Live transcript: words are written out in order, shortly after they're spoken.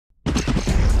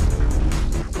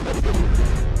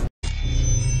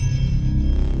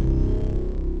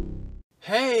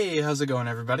Hey, how's it going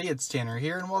everybody? It's Tanner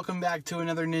here and welcome back to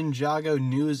another Ninjago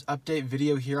news update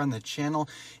video here on the channel.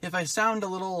 If I sound a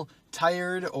little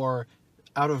tired or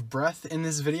out of breath in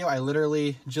this video, I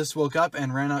literally just woke up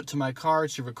and ran out to my car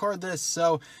to record this,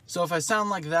 so if I sound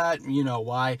like that, you know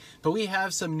why. But we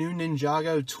have some new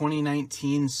Ninjago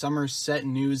 2019 summer set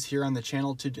news here on the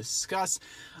channel to discuss.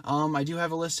 I do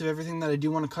have a list of everything that I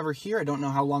do want to cover here. I don't know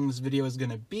how long this video is going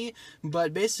to be,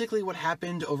 but basically what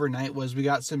happened overnight was we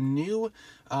got some new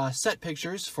set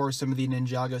pictures for some of the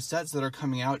Ninjago sets that are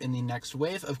coming out in the next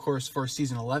wave, of course for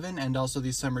season 11 and also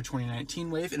the summer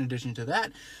 2019 wave in addition to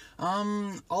that.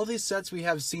 All these sets we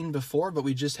have seen before, but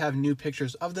we just have new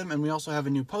pictures of them, and we also have a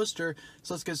new poster,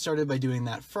 so let's get started by doing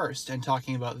that first and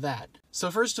talking about that. So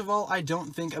first of all, I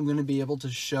don't think I'm going to be able to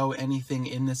show anything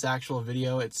in this actual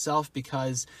video itself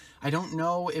because I don't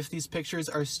know if these pictures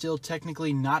are still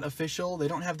technically not official. They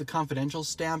don't have the confidential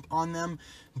stamp on them,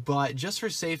 but just for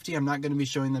safety, I'm not going to be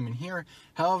showing them in here.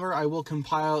 However, I will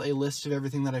compile a list of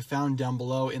everything that I found down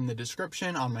below in the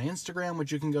description on my Instagram,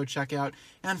 which you can go check out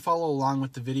and follow along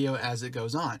with the video as it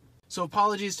goes on. So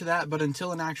apologies to that, but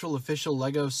until an actual official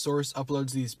LEGO source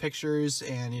uploads these pictures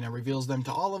and, reveals them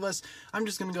to all of us, I'm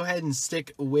just going to go ahead and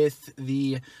stick with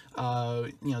the,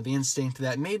 the instinct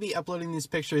that maybe uploading these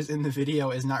pictures in the video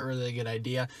is not really a good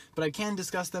idea, but I can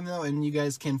discuss them though, and you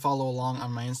guys can follow along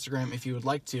on my Instagram if you would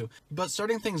like to. But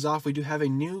starting things off, we do have a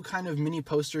new kind of mini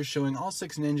poster showing all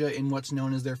 6 ninja in what's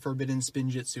known as their forbidden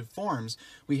spinjitzu forms.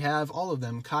 We have all of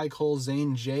them, Kai, Cole,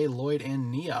 Zane, Jay, Lloyd, and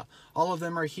Nia. All of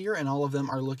them are here, and all of them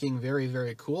are looking very,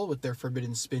 very cool with their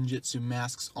forbidden spinjitzu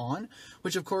masks on,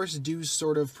 which of course do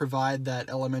sort of provide that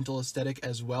elemental aesthetic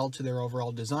as well to their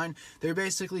overall design. They're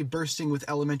basically bursting with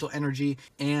elemental energy,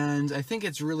 and I think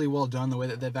it's really well done the way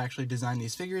that they've actually designed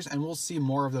these figures, and we'll see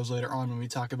more of those later on when we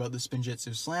talk about the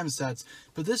Spinjitzu Slam sets.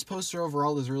 But this poster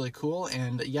overall is really cool,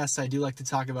 and yes, I do like to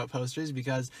talk about posters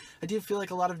because I do feel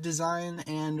like a lot of design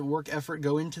and work effort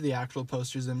go into the actual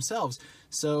posters themselves,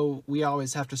 so we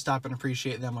always have to stop and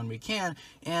appreciate them when we can,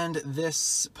 and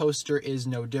this poster is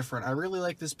no different. I really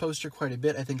like this poster quite a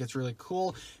bit. I think it's really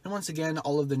cool, and once again,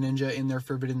 all of the ninja in their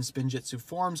forbidden spinjitzu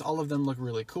forms, all of them look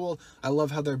really cool. I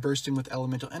love how they're bursting with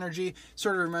elemental energy.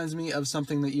 Sort of reminds me of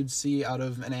something that you'd see out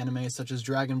of an anime such as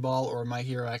Dragon Ball or My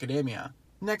Hero Academia.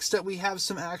 Next up, we have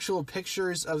some actual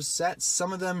pictures of sets.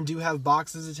 Some of them do have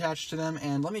boxes attached to them,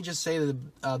 and let me just say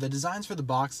that the designs for the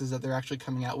boxes that they're actually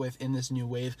coming out with in this new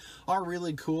wave are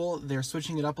really cool. They're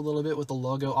switching it up a little bit with the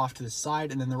logo off to the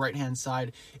side, and then the right-hand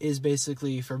side is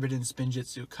basically Forbidden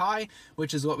Spinjitzu Kai,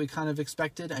 which is what we kind of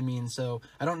expected. I mean, so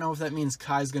I don't know if that means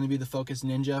Kai's going to be the focus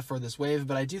ninja for this wave,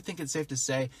 but I do think it's safe to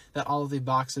say that all of the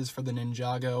boxes for the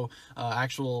Ninjago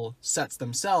actual sets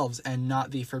themselves, and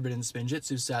not the Forbidden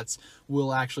Spinjitzu sets,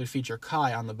 will actually feature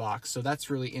Kai on the box, so that's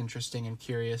really interesting and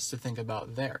curious to think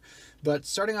about there. But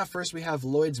starting off first, we have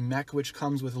Lloyd's mech, which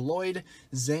comes with Lloyd,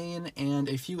 Zane, and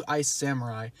a few Ice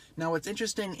Samurai. Now what's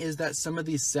interesting is that some of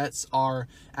these sets are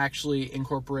actually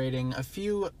incorporating a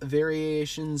few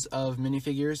variations of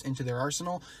minifigures into their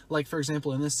arsenal. Like for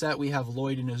example, in this set we have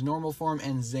Lloyd in his normal form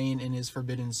and Zane in his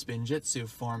Forbidden Spinjitzu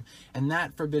form, and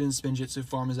that Forbidden Spinjitzu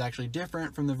form is actually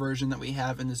different from the version that we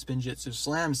have in the Spinjitzu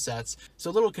Slam sets. So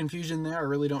a little confusion there. I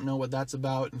really don't know what that's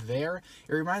about there.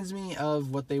 It reminds me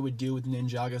of what they would do with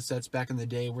Ninjago sets back in the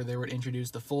day, where they would introduce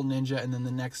the full ninja and then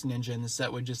the next ninja in the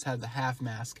set would just have the half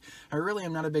mask. I really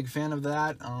am not a big fan of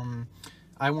that.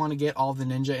 I want to get all the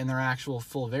ninja in their actual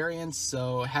full variants,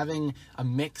 so having a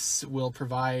mix will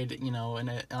provide,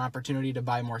 an opportunity to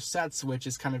buy more sets, which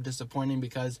is kind of disappointing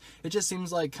because it just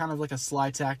seems like kind of like a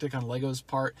sly tactic on LEGO's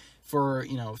part for,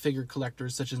 figure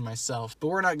collectors such as myself. But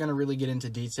we're not going to really get into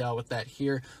detail with that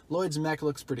here. Lloyd's mech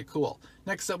looks pretty cool.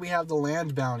 Next up, we have the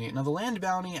Land Bounty. Now, the Land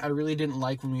Bounty I really didn't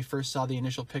like when we first saw the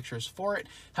initial pictures for it.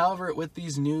 However, with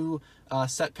these new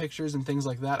set pictures and things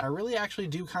like that, I really actually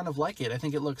do kind of like it. I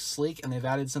think it looks sleek, and they've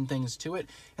added some things to it.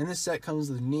 And this set comes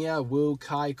with Nia, Wu,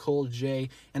 Kai, Cole, Jay,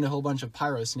 and a whole bunch of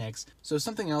pyro snakes. So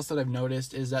something else that I've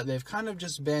noticed is that they've kind of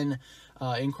just been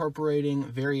incorporating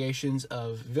variations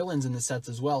of villains in the sets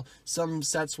as well. Some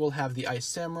sets will have the Ice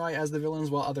Samurai as the villains,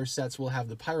 while other sets will have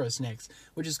the pyro snakes,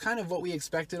 which is kind of what we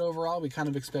expected overall. We kind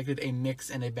of expected a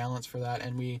mix and a balance for that,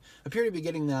 and we appear to be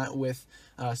getting that with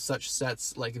such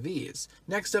sets like these.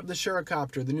 Next up, the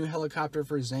Shuricopter, the new helicopter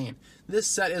for Zane. This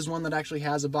set is one that actually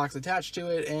has a box attached to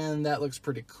it, and that looks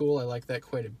pretty cool. I like that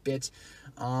quite a bit.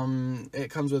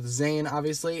 It comes with Zane,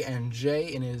 obviously, and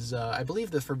Jay in his, I believe,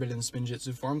 the Forbidden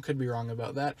Spinjitzu form, could be wrong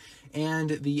about that, and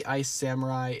the Ice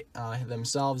Samurai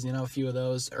themselves, gloves, you know, a few of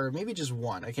those, or maybe just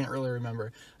one. I can't really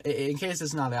remember. In case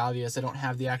it's not obvious, I don't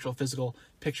have the actual physical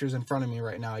pictures in front of me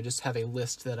right now. I just have a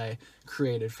list that I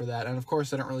created for that, and of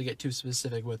course I don't really get too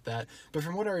specific with that, but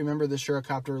from what I remember, the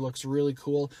Shuricopter looks really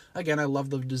cool. Again, I love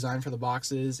the design for the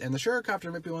boxes, and the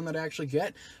Shuricopter might be one that I actually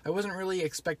get. I wasn't really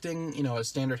expecting, you know, a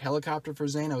standard helicopter for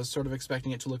Zane. I was sort of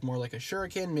expecting it to look more like a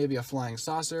shuriken, maybe a flying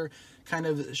saucer kind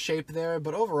of shape there,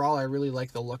 but overall I really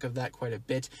like the look of that quite a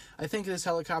bit. I think this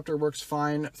helicopter works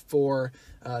fine for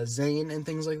Zane and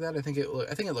things like that. I think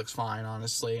it looks fine,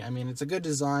 honestly. I mean, it's a good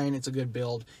design, it's a good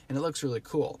build, and it looks really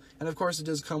cool. And of course it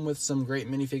does come with some great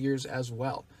minifigures as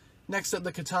well. Next up,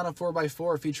 the Katana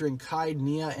 4x4 featuring Kai,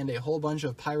 Nia, and a whole bunch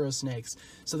of pyro snakes.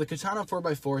 So the Katana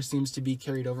 4x4 seems to be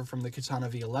carried over from the Katana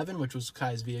V11, which was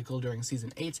Kai's vehicle during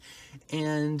Season 8.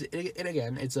 And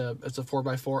again, it's a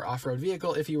 4x4 off-road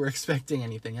vehicle if you were expecting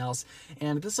anything else.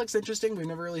 And this looks interesting. We've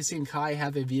never really seen Kai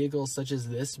have a vehicle such as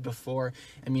this before.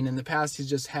 I mean, in the past, he's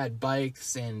just had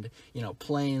bikes and, you know,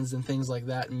 planes and things like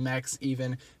that, mechs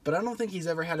even. But I don't think he's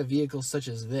ever had a vehicle such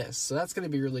as this. So that's going to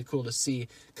be really cool to see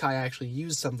Kai actually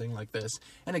use something like this.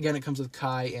 And again, it comes with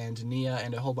Kai and Nia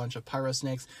and a whole bunch of pyro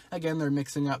snakes. Again, they're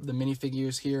mixing up the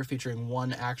minifigures here, featuring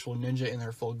one actual ninja in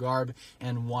their full garb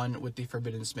and one with the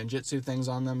forbidden spinjitzu things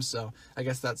on them, so I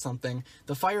guess that's something.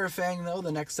 The Fire Fang, though,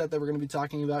 the next set that we're going to be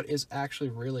talking about, is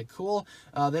actually really cool.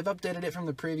 They've updated it from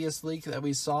the previous leak that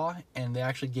we saw, and they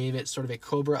actually gave it sort of a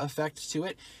Cobra effect to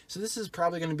it. So this is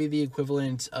probably going to be the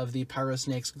equivalent of the Pyro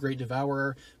Snake's Great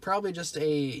Devourer, probably just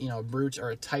a, you know, brute or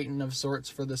a titan of sorts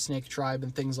for the snake tribe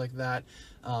and things like that.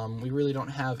 We really don't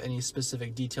have any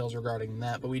specific details regarding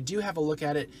that, but we do have a look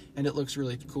at it, and it looks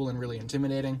really cool and really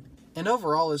intimidating. And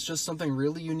overall, it's just something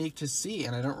really unique to see,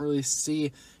 and I don't really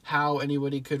see how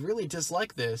anybody could really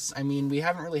dislike this. I mean, we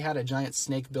haven't really had a giant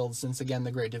snake build since, again,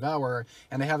 the Great Devourer,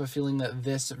 and I have a feeling that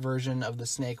this version of the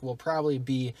snake will probably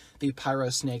be the Pyro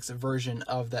Snake's version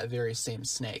of that very same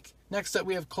snake. Next up,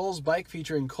 we have Cole's bike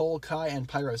featuring Cole, Kai, and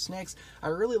Pyro Snakes. I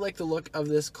really like the look of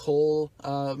this Cole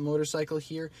motorcycle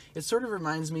here. It sort of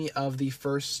reminds me of the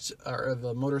first, or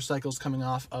the motorcycles coming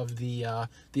off of the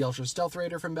Ultra Stealth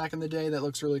Raider from back in the day. That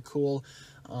looks really cool.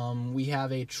 We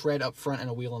have a tread up front and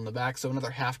a wheel in the back, so another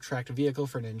half-tracked vehicle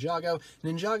for Ninjago.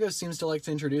 Ninjago seems to like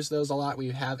to introduce those a lot.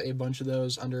 We have a bunch of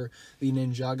those under the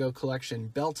Ninjago collection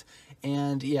belt,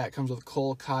 and yeah, it comes with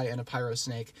Cole, Kai, and a Pyro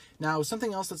Snake. Now,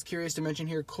 something else that's curious to mention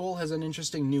here, Cole has an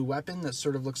interesting new weapon that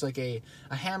sort of looks like a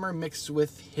hammer mixed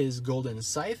with his golden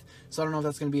scythe, so I don't know if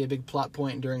that's going to be a big plot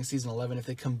point during Season 11 if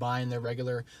they combine their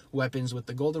regular weapons with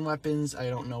the golden weapons. I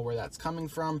don't know where that's coming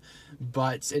from,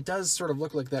 but it does sort of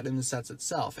look like that in the sets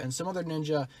itself, and some other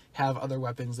ninja have other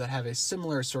weapons that have a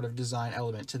similar sort of design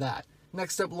element to that.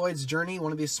 Next up, Lloyd's Journey,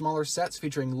 one of these smaller sets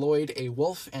featuring Lloyd, a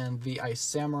wolf, and the Ice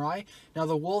Samurai. Now,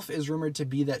 the wolf is rumored to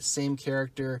be that same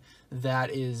character that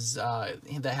is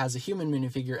that has a human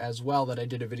minifigure as well that I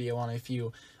did a video on a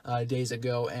few days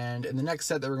ago, and in the next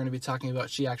set that we're going to be talking about,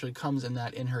 she actually comes in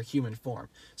her human form.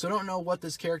 So I don't know what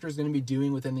this character is going to be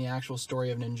doing within the actual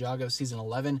story of Ninjago Season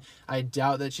 11. I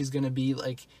doubt that she's going to be,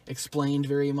 like, explained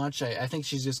very much. I think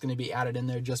she's just going to be added in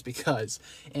there just because.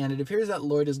 And it appears that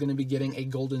Lloyd is going to be getting a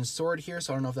golden sword here,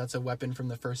 so I don't know if that's a weapon from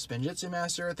the first Spinjitzu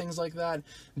Master or things like that,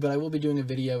 but I will be doing a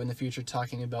video in the future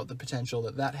talking about the potential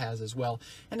that that has as well.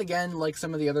 And again, like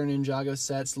some of the other Ninjago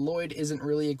sets, Lloyd isn't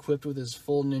really equipped with his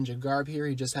full ninja garb here.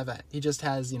 He just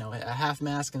has, you know, a half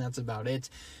mask, and that's about it,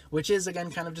 which is,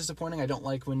 again, kind of disappointing. I don't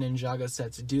like when Ninjago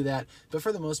sets do that, but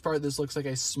for the most part, this looks like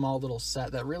a small little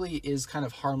set that really is kind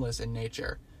of harmless in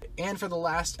nature. And for the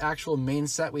last actual main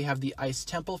set, we have the Ice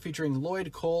Temple featuring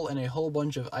Lloyd, Cole, and a whole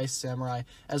bunch of Ice Samurai,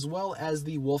 as well as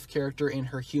the wolf character in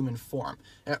her human form.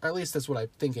 At least that's what I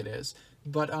think it is.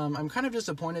 But I'm kind of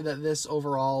disappointed that this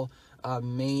overall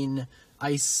main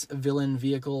ice villain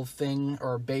vehicle thing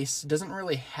or base doesn't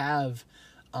really have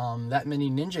that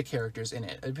many ninja characters in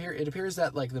it. It appears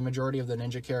that, like, the majority of the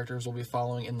ninja characters will be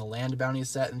following in the land bounty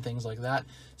set and things like that.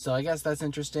 So I guess that's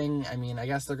interesting. I mean, I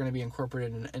guess they're going to be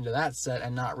incorporated into that set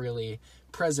and not really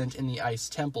present in the Ice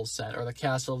Temple set or the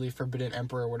Castle of the Forbidden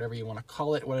Emperor, whatever you want to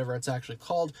call it, whatever it's actually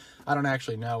called. I don't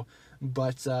actually know.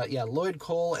 But yeah, Lloyd,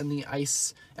 Cole, and the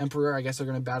Ice Emperor, I guess, are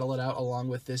going to battle it out along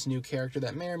with this new character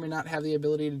that may or may not have the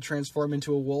ability to transform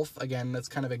into a wolf. Again, that's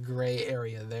kind of a gray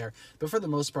area there. But for the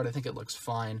most part, I think it looks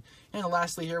fine. And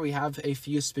lastly here, we have a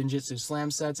few Spinjitzu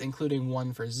Slam sets, including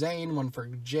one for Zane, one for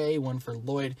Jay, one for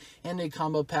Lloyd, and a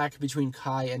combo pack between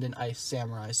Kai and an Ice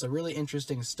Samurai. So really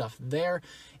interesting stuff there.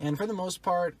 And for the most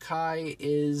part, Kai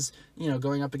is, you know,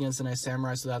 going up against an Ice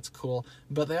Samurai, so that's cool.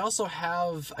 But they also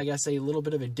have, I guess, a little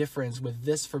bit of a difference experience with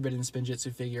this Forbidden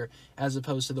Spinjitzu figure as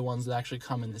opposed to the ones that actually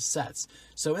come in the sets.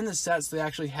 So in the sets, they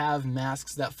actually have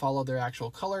masks that follow their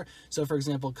actual color. So for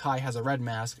example, Kai has a red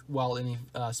mask, while in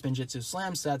the Spinjitzu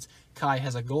Slam sets, Kai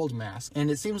has a gold mask. And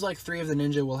it seems like 3 of the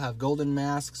ninja will have golden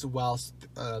masks, whilst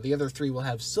the other 3 will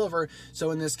have silver.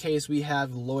 So in this case, we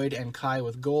have Lloyd and Kai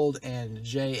with gold, and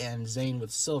Jay and Zane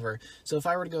with silver. So if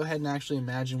I were to go ahead and actually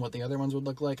imagine what the other ones would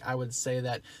look like, I would say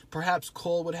that perhaps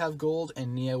Cole would have gold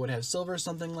and Neo would have silver,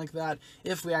 something like that,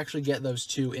 if we actually get those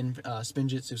 2 in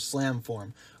Spinjitzu Slam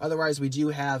form. Otherwise, we do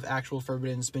have actual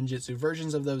Forbidden Spinjitzu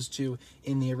versions of those 2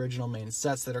 in the original main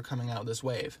sets that are coming out this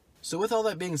wave. So with all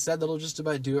that being said, that'll just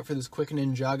about do it for this quick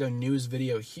Ninjago news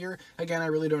video here. Again, I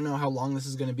really don't know how long this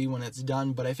is going to be when it's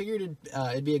done, but I figured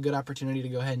it'd be a good opportunity to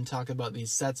go ahead and talk about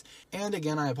these sets. And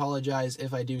again, I apologize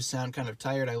if I do sound kind of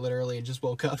tired. I literally just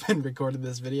woke up and recorded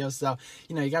this video, so,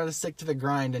 you know, you gotta stick to the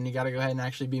grind, and you gotta go ahead and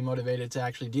actually be motivated to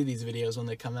actually do these videos when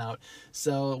they come out.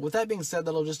 So with that being said,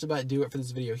 that'll just about do it for this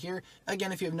video here.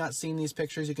 Again, if you have not seen these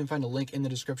pictures, you can find a link in the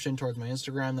description towards my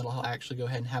Instagram that'll actually go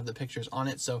ahead and have the pictures on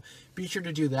it, so be sure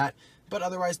to do that. But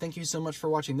otherwise, thank you so much for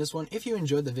watching this one. If you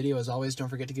enjoyed the video, as always, don't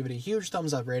forget to give it a huge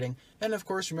thumbs up rating. And of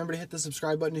course, remember to hit the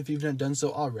subscribe button if you've not done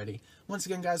so already. Once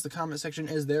again, guys, the comment section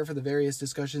is there for the various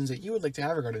discussions that you would like to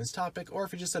have regarding this topic, or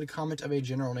if you just had a comment of a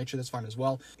general nature, that's fine as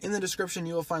well. In the description,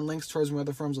 you will find links towards my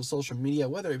other forms of social media,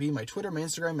 whether it be my Twitter, my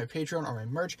Instagram, my Patreon, or my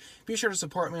merch. Be sure to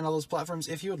support me on all those platforms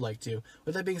if you would like to.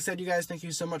 With that being said, you guys, thank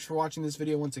you so much for watching this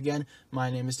video once again.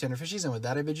 My name is TannerFishies, and with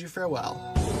that, I bid you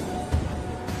farewell.